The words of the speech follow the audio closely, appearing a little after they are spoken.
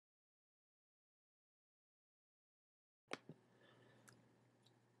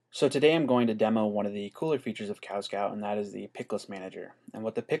So today I'm going to demo one of the cooler features of CowScout, and that is the Picklist Manager. And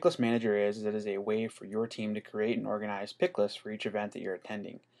what the Picklist Manager is it is a way for your team to create and organize pick lists for each event that you're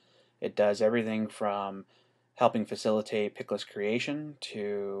attending. It does everything from helping facilitate pick list creation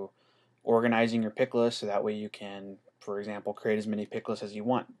to organizing your pick list so that way you can, for example, create as many pick lists as you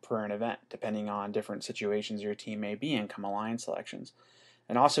want per an event, depending on different situations your team may be in come alliance selections.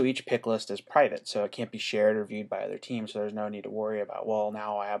 And also each pick list is private, so it can't be shared or viewed by other teams, so there's no need to worry about, well,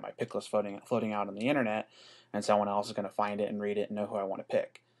 now I have my pick list floating out on the internet, and someone else is going to find it and read it and know who I want to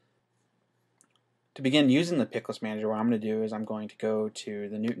pick. To begin using the pick list manager, what I'm going to do is I'm going to go to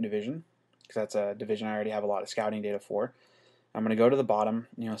the Newton division, because that's a division I already have a lot of scouting data for. I'm going to go to the bottom,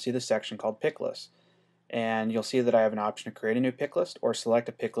 and you'll see the section called pick lists. And you'll see that I have an option to create a new pick list or select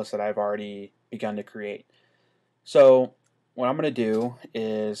a pick list that I've already begun to create. So what I'm going to do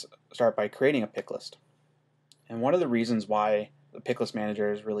is start by creating a pick list. And one of the reasons why the pick list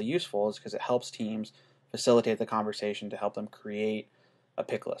manager is really useful is because it helps teams facilitate the conversation to help them create a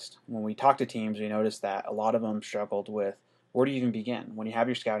pick list. When we talk to teams, we notice that a lot of them struggled with where do you even begin? When you have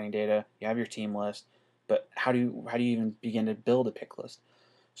your scouting data, you have your team list, but how do you even begin to build a pick list?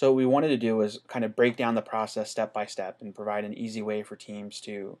 So what we wanted to do was kind of break down the process step by step and provide an easy way for teams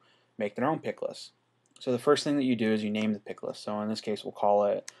to make their own pick lists. So the first thing that you do is you name the pick list. So in this case, we'll call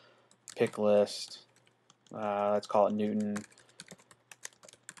it pick list. Let's call it Newton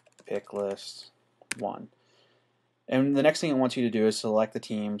pick list 1. And the next thing it wants you to do is select the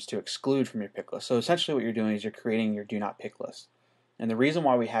teams to exclude from your pick list. So essentially what you're doing is you're creating your do not pick list. And the reason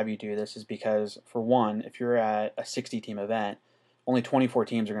why we have you do this is because, for one, if you're at a 60-team event, only 24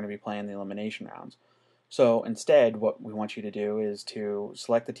 teams are going to be playing the elimination rounds. So instead, what we want you to do is to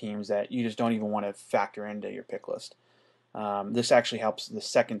select the teams that you just don't even want to factor into your pick list. This actually helps the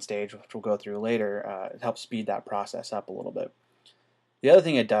second stage, which we'll go through later. It helps speed that process up a little bit. The other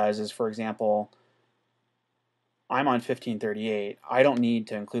thing it does is, for example, I'm on 1538. I don't need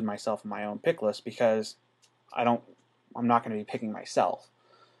to include myself in my own pick list because I'm not going to be picking myself.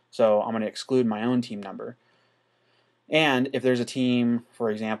 So I'm going to exclude my own team number. And if there's a team, for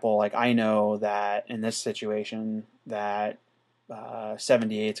example, like I know that in this situation that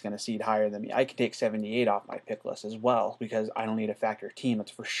 78 is going to seed higher than me, I can take 78 off my pick list as well because I don't need to factor a team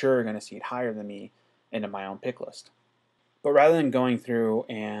that's for sure going to seed higher than me into my own pick list. But rather than going through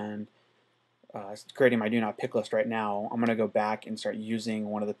and creating my do not pick list right now, I'm going to go back and start using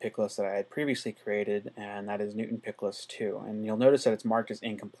one of the pick lists that I had previously created, and that is Newton pick list 2. And you'll notice that it's marked as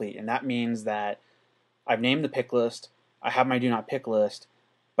incomplete, and that means that I've named the pick list, I have my do not pick list,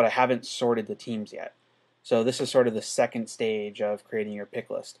 but I haven't sorted the teams yet. So this is sort of the second stage of creating your pick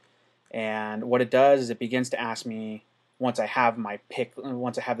list. And what it does is it begins to ask me, once I have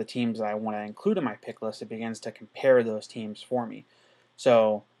the teams that I want to include in my pick list, it begins to compare those teams for me.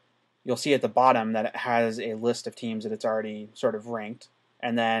 So you'll see at the bottom that it has a list of teams that it's already sort of ranked.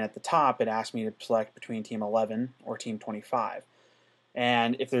 And then at the top, it asks me to select between team 11 or team 25.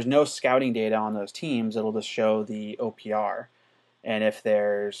 And if there's no scouting data on those teams, it'll just show the OPR. And if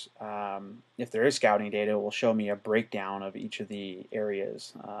there is scouting data, it will show me a breakdown of each of the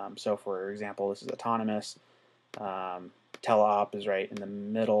areas. So for example, this is autonomous, teleop is right in the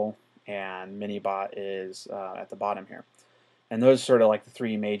middle, and minibot is at the bottom here. And those are sort of like the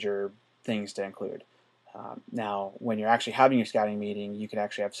three major things to include. Now, when you're actually having your scouting meeting, you could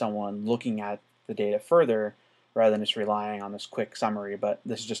actually have someone looking at the data further rather than just relying on this quick summary. But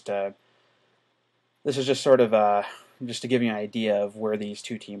this is just sort of just to give you an idea of where these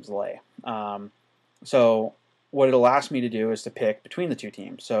two teams lay. So what it'll ask me to do is to pick between the two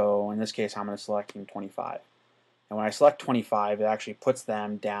teams. So in this case, I'm going to select team 25. And when I select 25, it actually puts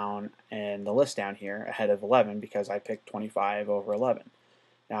them down in the list down here ahead of 11 because I picked 25 over 11.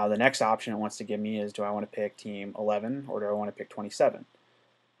 Now the next option it wants to give me is, do I want to pick team 11 or do I want to pick 27?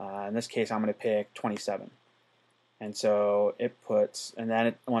 In this case, I'm going to pick 27. And so and then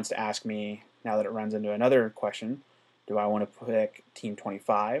it wants to ask me, now that it runs into another question, do I want to pick team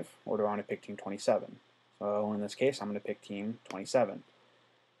 25 or do I want to pick team 27? So in this case, I'm going to pick team 27.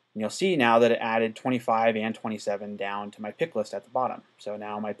 And you'll see now that it added 25 and 27 down to my pick list at the bottom. So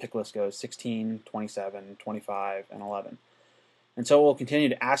now my pick list goes 16, 27, 25, and 11. And so it will continue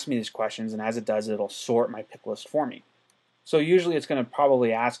to ask me these questions, and as it does, it'll sort my pick list for me. So usually it's going to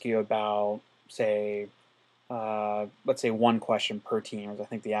probably ask you about, say, let's say one question per team is I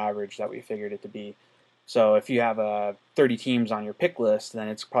think the average that we figured it to be. So if you have 30 teams on your pick list, then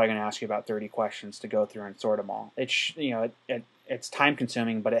it's probably going to ask you about 30 questions to go through and sort them all. It's time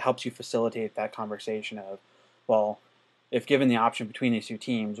consuming, but it helps you facilitate that conversation of, well, if given the option between these two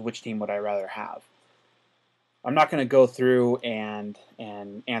teams, which team would I rather have? I'm not going to go through and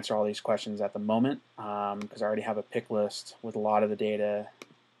answer all these questions at the moment because I already have a pick list with a lot of the data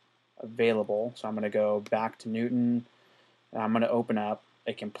available. So I'm going to go back to Newton, and I'm going to open up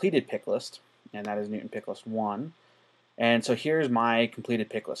a completed pick list, and that is Newton pick list 1. And so here's my completed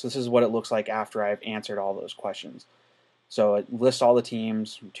pick list. This is what it looks like after I've answered all those questions. So it lists all the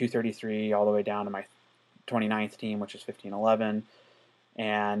teams from 233 all the way down to my 29th team, which is 1511.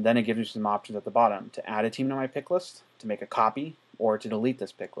 And then it gives me some options at the bottom to add a team to my pick list, to make a copy, or to delete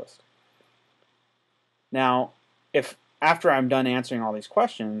this pick list. Now, if after I'm done answering all these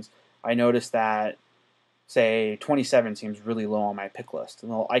questions, I notice that, say, 27 seems really low on my pick list,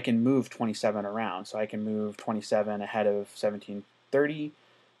 well, I can move 27 around. So I can move 27 ahead of 1730.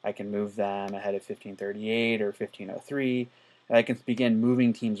 I can move them ahead of 1538 or 1503, and I can begin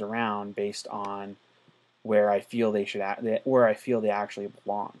moving teams around based on where I feel they actually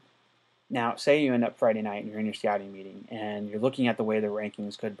belong. Now, say you end up Friday night and you're in your scouting meeting and you're looking at the way the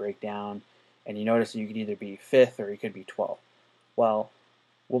rankings could break down, and you notice that you could either be 5th or you could be 12th. Well,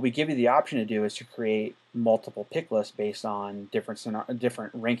 what we give you the option to do is to create multiple pick lists based on different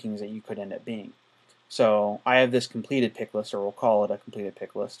rankings that you could end up being. So I have this completed pick list, or we'll call it a completed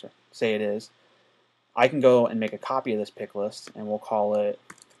pick list, or say it is. I can go and make a copy of this pick list, and we'll call it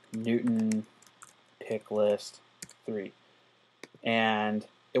Newton pick list 3. And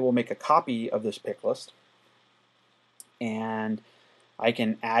it will make a copy of this pick list, and I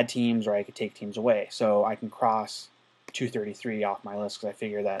can add teams or I could take teams away. So I can cross 233 off my list because I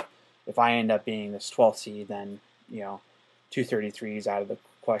figure that if I end up being this 12th seed, then 233 is out of the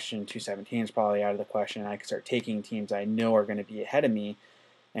question, 217 is probably out of the question, and I can start taking teams I know are going to be ahead of me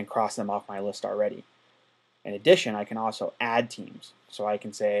and cross them off my list already. In addition, I can also add teams. So I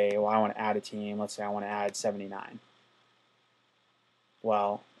can say, well, I want to add a team. Let's say I want to add 79.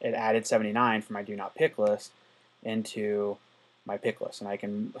 Well, it added 79 from my do not pick list into my pick list, and I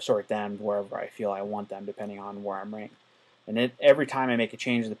can sort them wherever I feel I want them depending on where I'm ranked. And every time I make a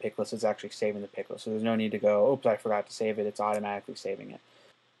change to the pick list, it's actually saving the pick list. So there's no need to go, oops, I forgot to save it. It's automatically saving it.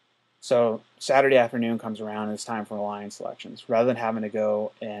 So Saturday afternoon comes around and it's time for alliance selections. Rather than having to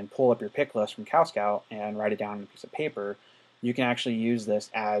go and pull up your pick list from CowScout and write it down on a piece of paper, you can actually use this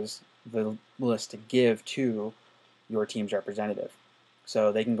as the list to give to your team's representative.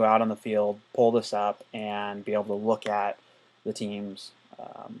 So they can go out on the field, pull this up, and be able to look at the teams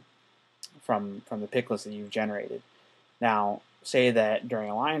from the pick list that you've generated. Now, say that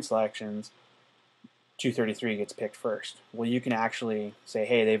during alliance selections, 233 gets picked first. Well, you can actually say,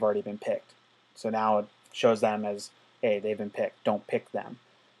 hey, they've already been picked. So now it shows them as, hey, they've been picked. Don't pick them.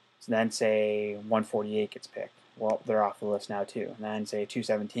 So then say 148 gets picked. Well, they're off the list now too. And then say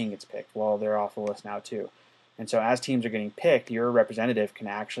 217 gets picked. Well, they're off the list now too. And so as teams are getting picked, your representative can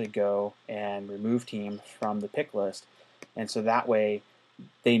actually go and remove teams from the pick list. And so that way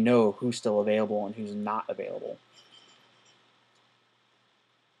they know who's still available and who's not available.